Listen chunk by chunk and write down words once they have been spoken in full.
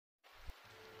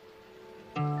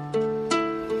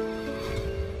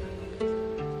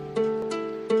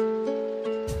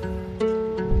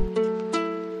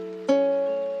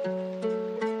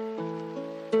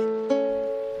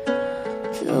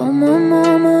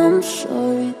I'm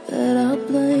sorry that I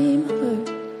blame her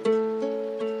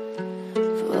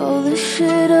for all the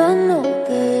shit I know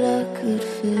that I could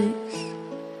fix.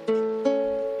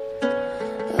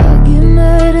 I get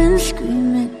mad and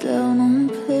scream it down on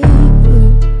paper,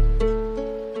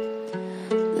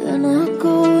 then I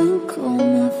go and call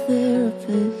my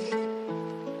therapist.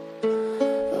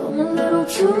 I'm a little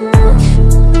too much,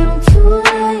 I'm a little too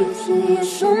lazy.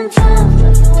 Sometimes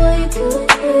I feel like you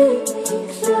hate me,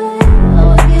 say how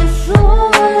I get so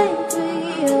angry.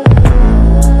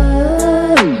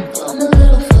 I'm a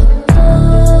little fucked up,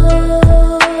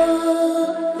 yeah.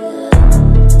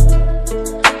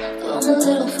 I'm a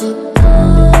little fucked up,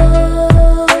 yeah.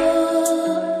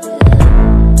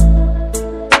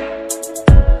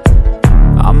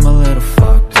 I'm a little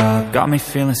fucked up, got me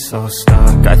feeling so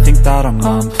stuck. I think that I'm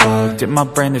unplugged, in my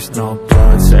brain there's no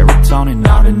blood. Serotonin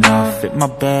not enough, hit my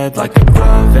bed like a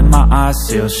glove. And my eyes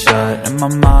seal shut, and my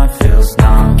mind feels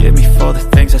numb. Get me for the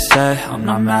things I said, I'm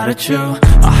not mad at you.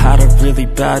 I had a really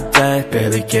bad day,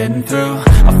 barely getting through.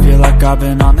 I feel like I've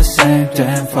been on the same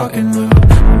damn fucking loop.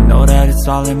 I know that it's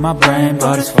all in my brain,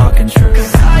 but it's fucking true.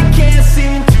 Cause I can't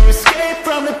seem to escape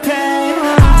from the pain.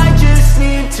 I just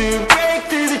need to break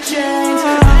through the chains.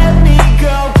 Let me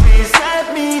go, please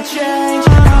let me change.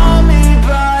 Call me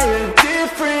by a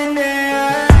different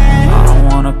name. I don't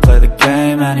wanna play the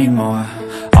game anymore.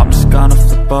 I'm just gonna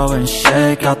flip over and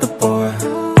shake out the board.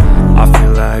 I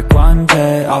feel like one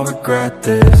day I'll regret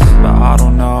this, but I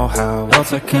don't know how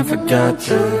else I can forget this.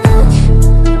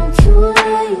 Too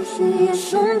lazy.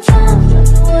 Sometimes I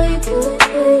feel like you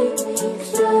hate me,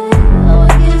 say how I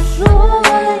get so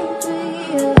angry.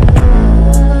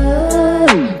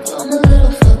 I'm a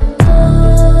little fucked up,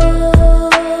 yeah.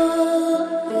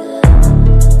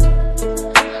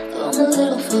 I'm a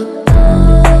little fucked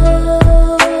up,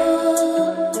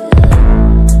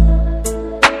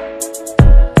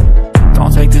 yeah.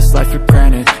 Don't take this life for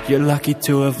granted, you're lucky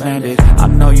to have landed. I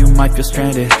know you might feel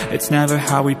stranded, it's never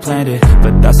how we planned it.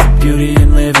 But that's the beauty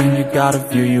in living, you got a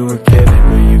view you were given.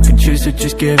 But you can choose to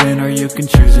just give in, or you can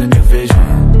choose a new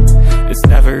vision. It's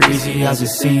never easy as it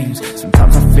seems.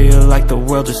 Sometimes I feel like the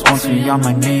world just wants me on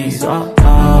my knees. Oh,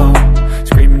 oh,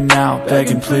 screaming out,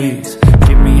 begging please.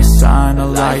 Give me a sign, a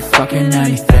light, fucking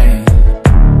anything.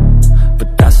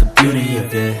 But that's the beauty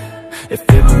of it. If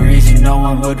it were easy, no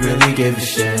one would really give a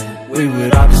shit. We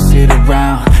would all just sit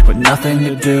around with nothing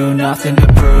to do, nothing to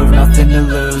prove, nothing to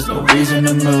lose, no reason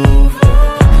to move.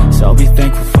 So be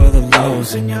thankful for the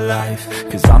lows in your life,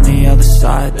 cause on the other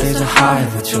side there's a high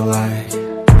that you'll like.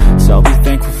 So be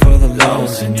thankful for the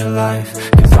lows in your life,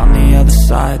 cause on the other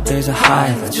side there's a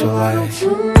high that you'll like.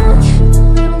 Too much, a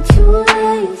little too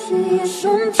lazy.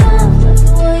 Sometimes I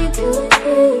feel like you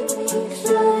hate me,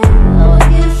 say how I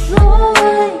get so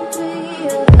angry.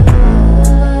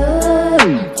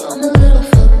 I'm a little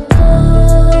fucked up,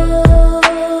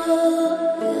 yeah.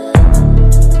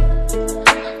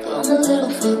 I'm a little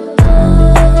fucked up, yeah.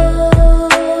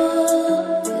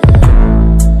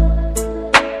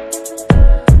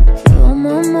 Tell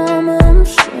my mama I'm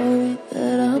sorry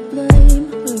that I blame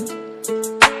her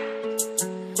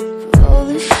for all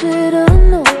the shit I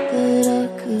know that I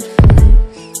could fix.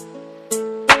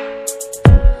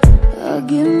 I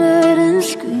get mad and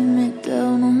scream it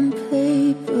down on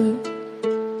paper,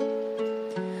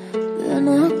 then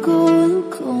I go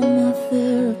and call my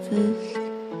therapist.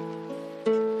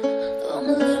 I'm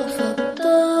a little fucked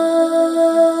up,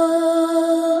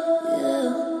 yeah.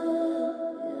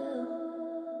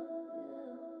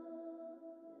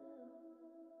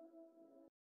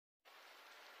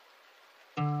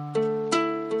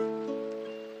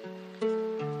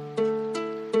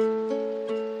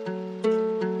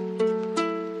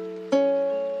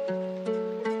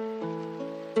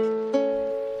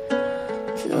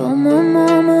 Tell my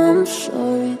mama I'm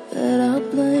sorry that I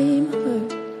blame her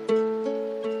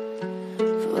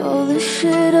for all the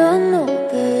shit I know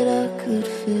that I could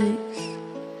fix.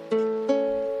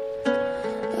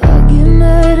 I get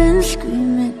mad and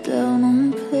scream it down on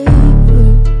paper,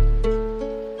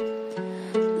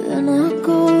 then I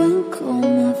go and call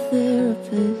my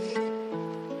therapist.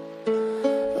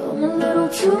 I'm a little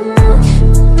too much, a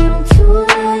little too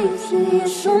lazy.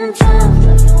 Sometimes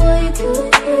I feel like you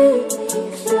hate me,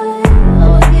 say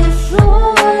how I get so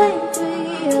angry.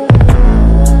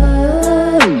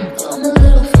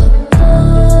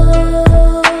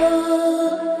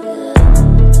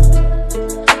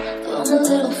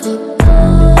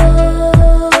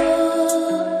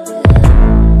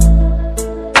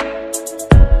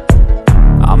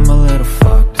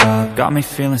 got me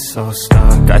feeling so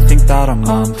stuck. I think that I'm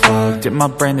unplugged. In my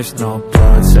brain there's no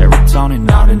blood, serotonin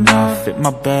not enough. Fit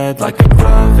my bed like a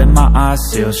glove, and my eyes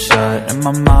seal shut, and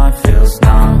my mind feels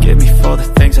numb. Give me for the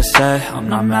things I said, I'm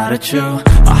not mad at you.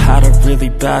 I had a really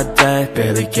bad day,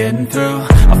 barely getting through.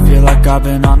 I feel like I've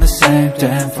been on the same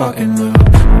damn fucking loop.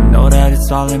 I know that it's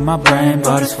all in my brain,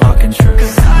 but it's fucking true.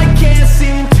 Cause I can't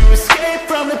seem to escape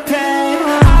from the pain.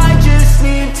 I just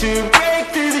need to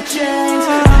break through the chains.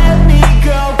 Let me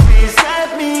go, please let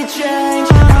me change.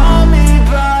 Call me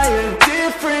by a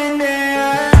different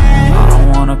name. I don't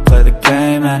wanna play the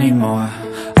game anymore.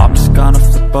 I'm just gonna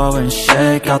flip over and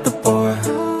shake out the board.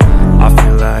 I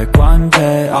feel like one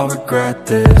day I'll regret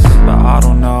this, but I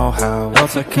don't know how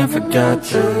else I can forget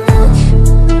this.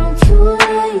 Too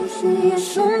lazy,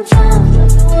 sometimes I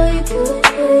feel like you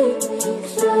hate me.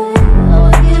 Say, oh,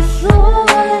 I get so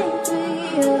lazy,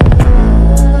 yeah.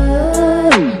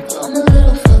 I'm a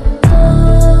little fucked up, yeah.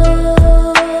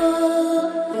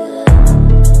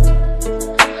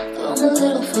 I'm a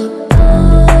little fucked up,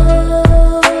 yeah.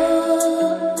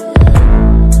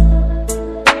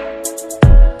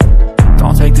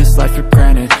 Don't take this life for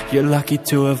granted, you're lucky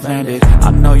to have landed.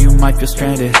 I know you might feel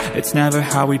stranded, it's never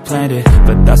how we planned it.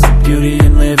 But that's the beauty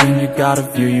in living, you got a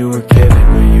view you were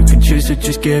given. Where you can choose to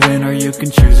just give in, or you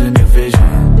can choose a new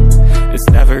vision. It's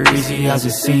never easy as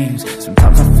it seems.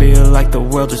 Sometimes I feel like the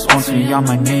world just wants me on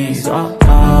my knees. Oh,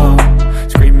 oh,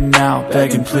 screaming out,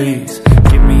 begging please.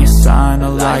 Give me a sign, a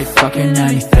light, fucking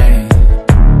anything.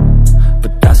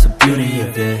 But that's the beauty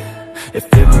of it. If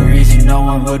it were easy, no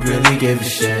one would really give a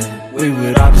shit. We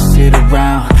would all just sit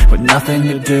around with nothing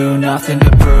to do, nothing to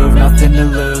prove, nothing to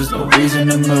lose, no reason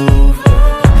to move.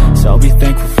 So be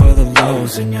thankful for the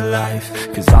lows in your life,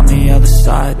 cause on the other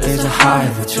side there's a high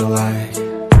that you'll like.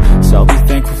 So be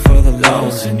thankful for the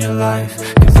lows in your life,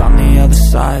 cause on the other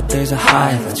side there's a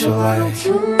high that you'll like.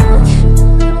 Too much, a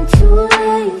little too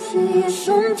lazy.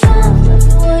 Sometimes I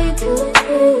feel like you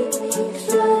hate me.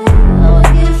 Say, oh, I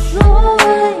get so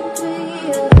lazy,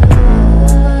 yeah.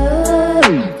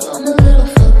 I'm a little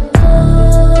fucked up, yeah.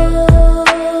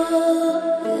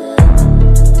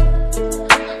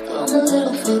 I'm a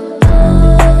little fucked up,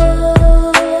 yeah.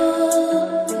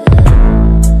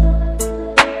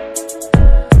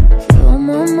 Tell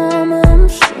my mama I'm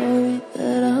sorry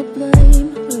that I blame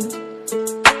her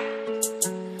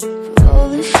for all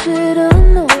the shit I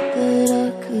know that I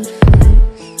could fix.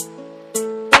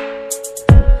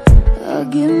 I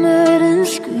get mad and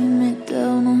scream it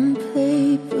down on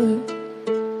paper.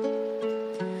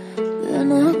 Then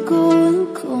I go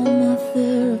and call my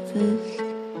therapist.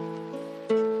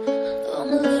 I'm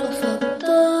a little fucked up,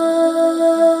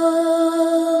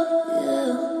 yeah.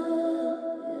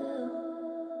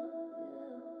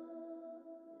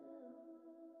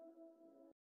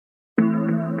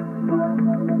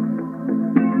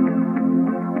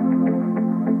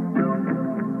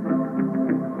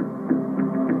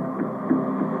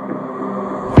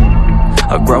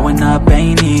 Growing up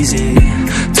ain't easy.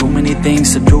 Too many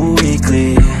things to do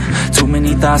weekly. Too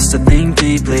many thoughts to think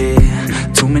deeply.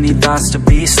 Too many thoughts to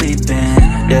be sleeping.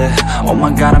 Yeah, oh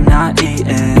my god, I'm not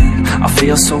eating. I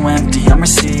feel so empty, I'm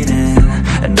receding.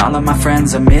 And all of my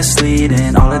friends are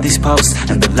misleading. All of these posts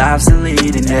and the lives they're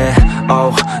leading. Yeah,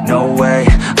 oh, no way,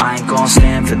 I ain't gon'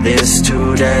 stand for this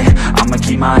today. I'ma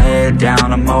keep my head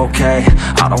down, I'm okay.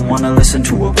 I don't wanna listen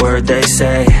to a word they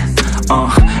say.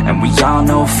 And we all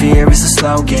know fear is a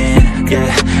slogan,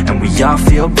 yeah. And we all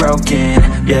feel broken,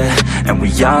 yeah. And we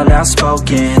all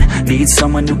outspoken. Need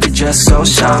someone who could just so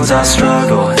shout. I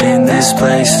struggle in this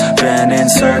place, been in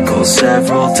circles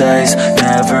several days,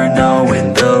 never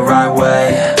knowing the right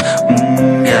way,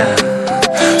 yeah.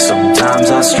 Sometimes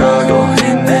I struggle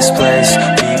in this place,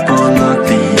 people look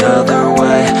the other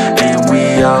way, and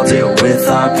we all deal with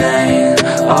our pain,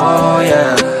 oh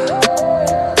yeah.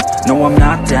 No, I'm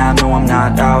not down, no, I'm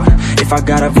not out. If I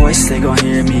got a voice, they gon'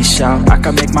 hear me shout. I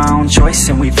can make my own choice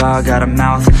and we've all got a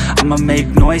mouth. I'ma make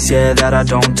noise, yeah, that I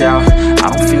don't doubt. I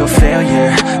don't feel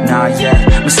failure, not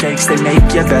yet. Mistakes they make,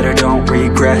 you better don't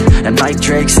regret. And like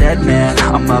Drake said, man,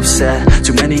 I'm upset.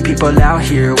 Too many people out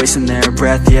here wasting their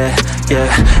breath, yeah, yeah.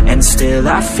 And still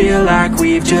I feel like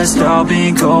we've just all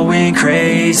been going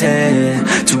crazy.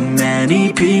 Too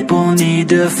many people need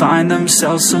to find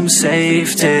themselves some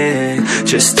safety.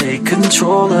 Just take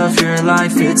control of your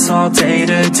life, it's all day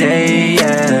to day,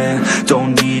 yeah.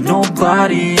 Don't need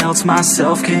nobody else,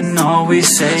 myself can always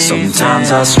save it.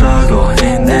 Sometimes I struggle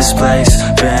in this place,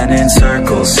 been in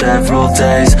circles several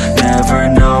days, never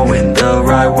knowing the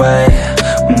right way,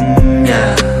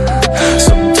 yeah.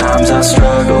 Sometimes I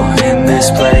struggle in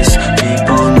this place,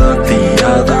 people look the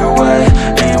other way,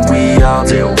 and we all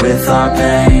deal with our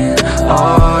pain,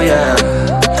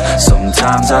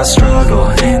 I struggle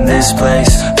in this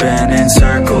place, been in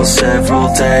circles several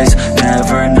days,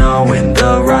 never knowing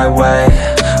the right way,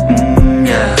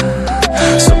 yeah.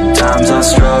 Sometimes I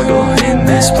struggle in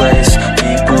this place,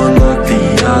 people look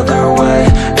the other way,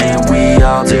 and we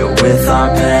all deal with our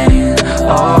pain.